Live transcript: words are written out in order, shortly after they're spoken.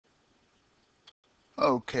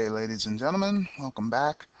Okay, ladies and gentlemen, welcome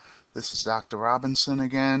back. This is Dr. Robinson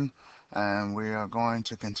again, and we are going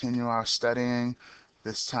to continue our studying.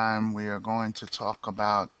 This time we are going to talk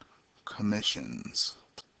about commissions.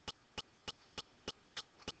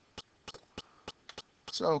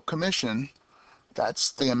 So commission,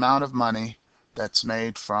 that's the amount of money that's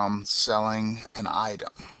made from selling an item.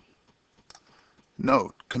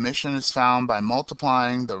 Note, commission is found by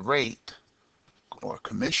multiplying the rate or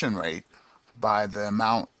commission rate by the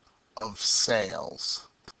amount of sales.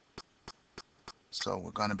 So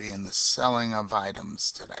we're going to be in the selling of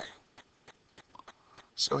items today.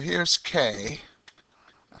 So here's Kay,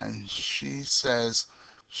 and she says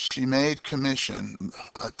she made commission,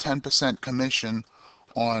 a 10% commission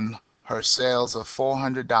on her sales of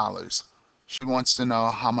 $400. She wants to know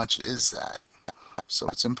how much is that. So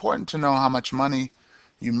it's important to know how much money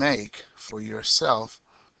you make for yourself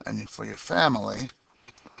and for your family.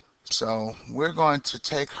 So we're going to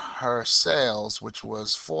take her sales, which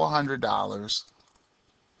was $400,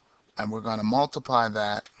 and we're going to multiply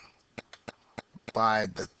that by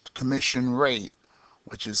the commission rate,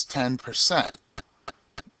 which is 10%,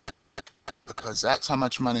 because that's how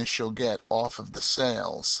much money she'll get off of the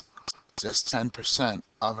sales, just 10%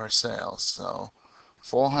 of her sales. So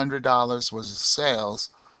 $400 was the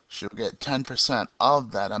sales, she'll get 10%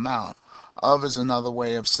 of that amount. Of is another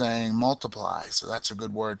way of saying multiply, so that's a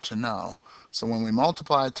good word to know. So when we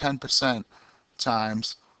multiply 10%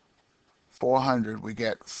 times 400, we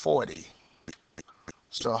get 40.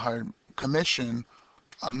 So her commission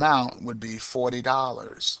amount would be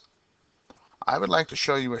 $40. I would like to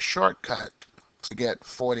show you a shortcut to get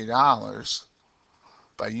 $40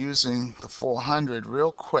 by using the 400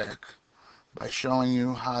 real quick, by showing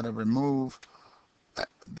you how to remove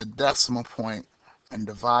the decimal point and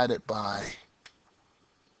divide it by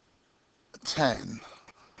 10.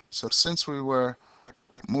 So since we were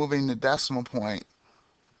moving the decimal point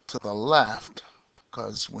to the left,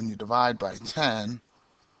 because when you divide by 10,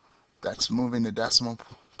 that's moving the decimal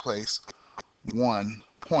place 1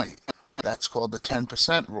 point. That's called the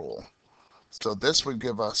 10% rule. So this would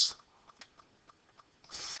give us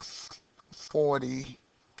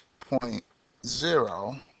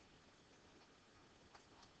 40.0,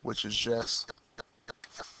 which is just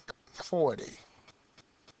 40,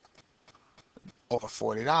 or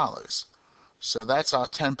 $40. So that's our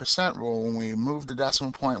 10% rule. When we move the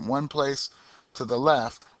decimal point one place to the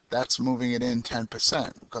left, that's moving it in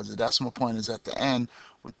 10%, because the decimal point is at the end.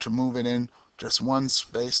 To move it in just one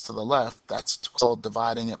space to the left, that's called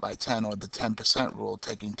dividing it by 10, or the 10% rule,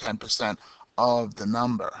 taking 10% of the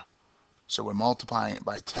number. So we're multiplying it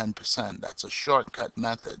by 10%. That's a shortcut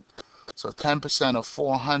method. So 10% of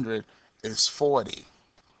 400 is 40.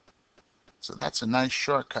 So that's a nice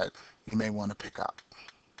shortcut you may want to pick up.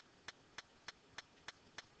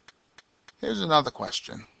 Here's another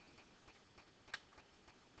question.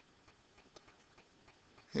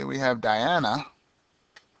 Here we have Diana,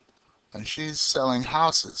 and she's selling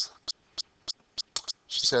houses.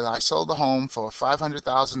 She said, I sold a home for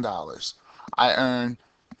 $500,000. I earned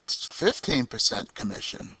 15%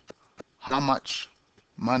 commission. How much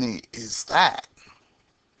money is that?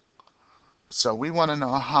 So we want to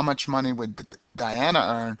know how much money would Diana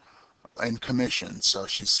earn in commission. So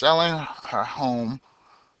she's selling her home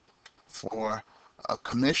for a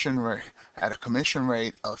commission rate at a commission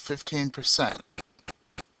rate of 15%.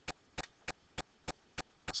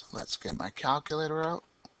 So let's get my calculator out.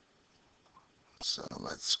 So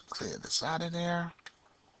let's clear this out of there.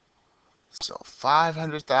 So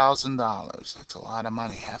 $500,000. That's a lot of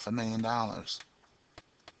money, $500,000.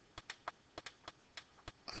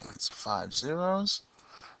 That's 5 zeros.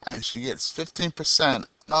 And she gets 15%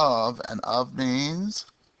 of, and of means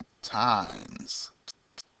times.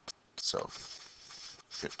 So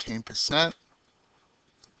 15%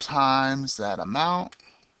 times that amount,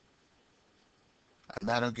 and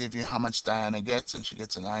that'll give you how much Diana gets, and she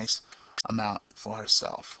gets a nice amount for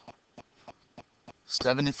herself.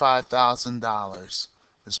 $75,000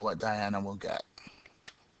 is what Diana will get.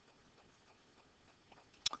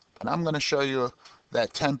 But I'm going to show you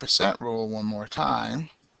that 10% rule one more time.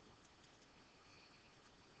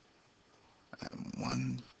 And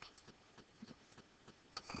one,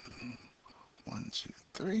 two,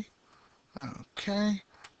 three. Okay.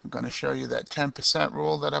 I'm going to show you that 10%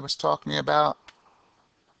 rule that I was talking about.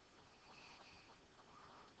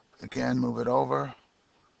 Again, move it over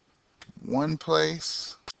one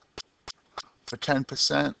place for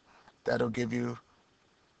 10%. That'll give you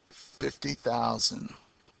 50,000.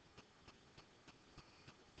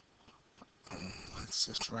 Let's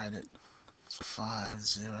just write it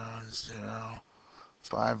 500.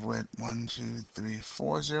 5 with 1, 2, 3,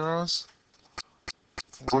 4 zeros.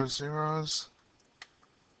 4 zeros.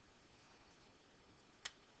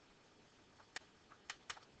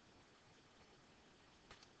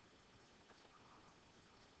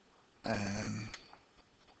 And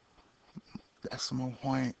decimal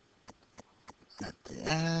point at the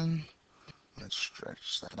end. Let's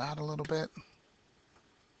stretch that out a little bit.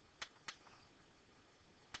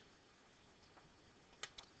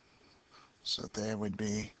 So there would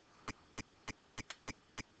be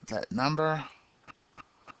that number.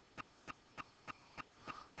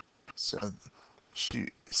 So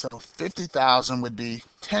 50,000 would be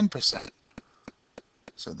 10%.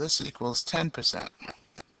 So this equals 10%.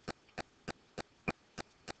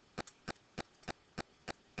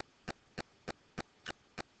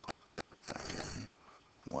 And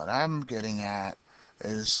what I'm getting at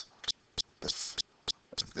is if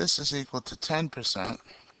this is equal to 10%,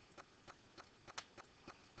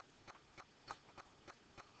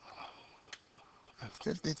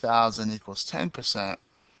 50,000 equals 10%.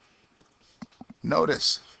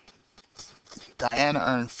 Notice Diana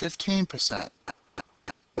earned 15%.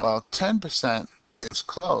 Well, 10% is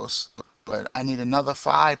close, but I need another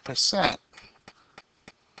 5%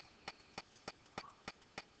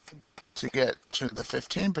 to get to the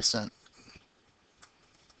 15%.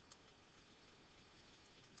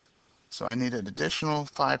 So I need an additional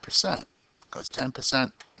 5% because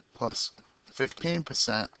 10% plus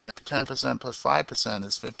 15%, 10% plus 5%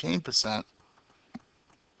 is 15%.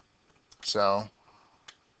 So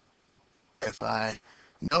if I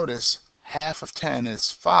notice, half of 10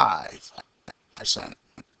 is 5%.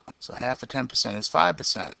 So half of 10% is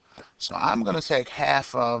 5%. So I'm going to take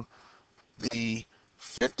half of the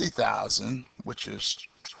 50,000, which is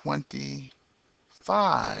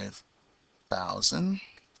 25,000,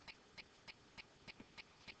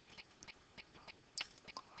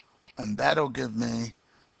 and that'll give me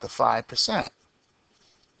the 5%.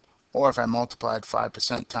 Or if I multiplied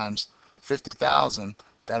 5% times 50,000,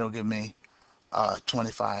 that'll give me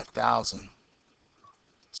 25,000.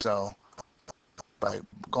 So by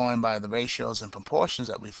going by the ratios and proportions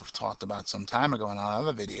that we've talked about some time ago in our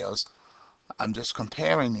other videos, I'm just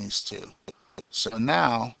comparing these two. So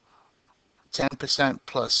now 10%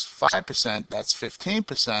 plus 5%, that's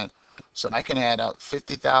 15%. So I can add up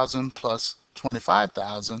 50,000 plus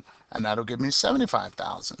 25,000, and that'll give me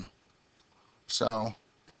 75,000. So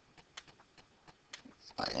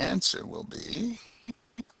my answer will be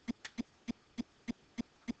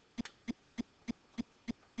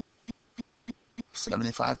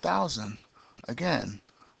 75,000 again.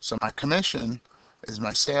 So my commission is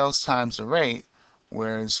my sales times the rate,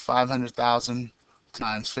 whereas 500,000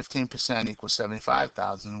 times 15% equals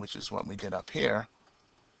 75,000, which is what we did up here.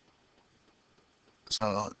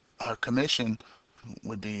 So her commission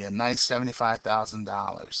would be a nice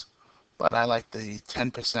 $75,000. But I like the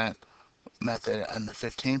 10% method and the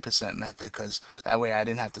 15% method because that way I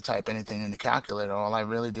didn't have to type anything in the calculator. All I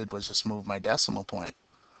really did was just move my decimal point.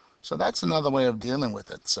 So that's another way of dealing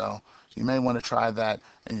with it. So you may want to try that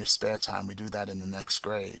in your spare time. We do that in the next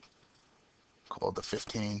grade, called the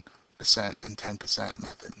 15% and 10%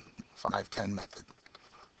 method, 5-10 method.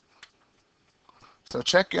 So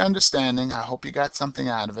check your understanding. I hope you got something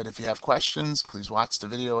out of it. If you have questions, please watch the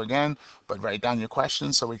video again, but write down your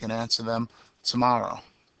questions so we can answer them tomorrow.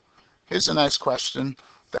 Here's a nice question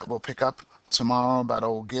that we'll pick up tomorrow about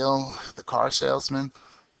old Gil, the car salesman.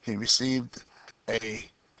 He received a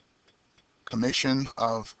commission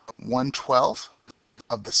of 1/12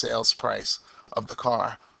 of the sales price of the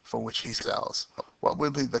car for which he sells. What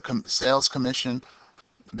would be the sales commission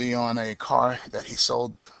be on a car that he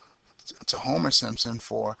sold to Homer Simpson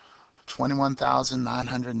for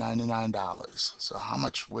 $21,999? So how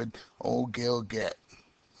much would old Gil get?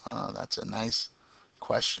 That's a nice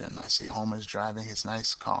question. I see Homer's driving his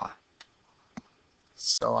nice car.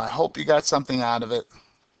 So I hope you got something out of it.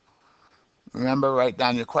 Remember, write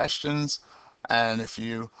down your questions, and if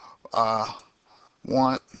you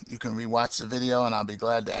want, you can rewatch the video, and I'll be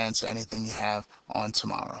glad to answer anything you have on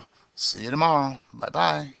tomorrow. See you tomorrow.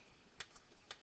 Bye-bye.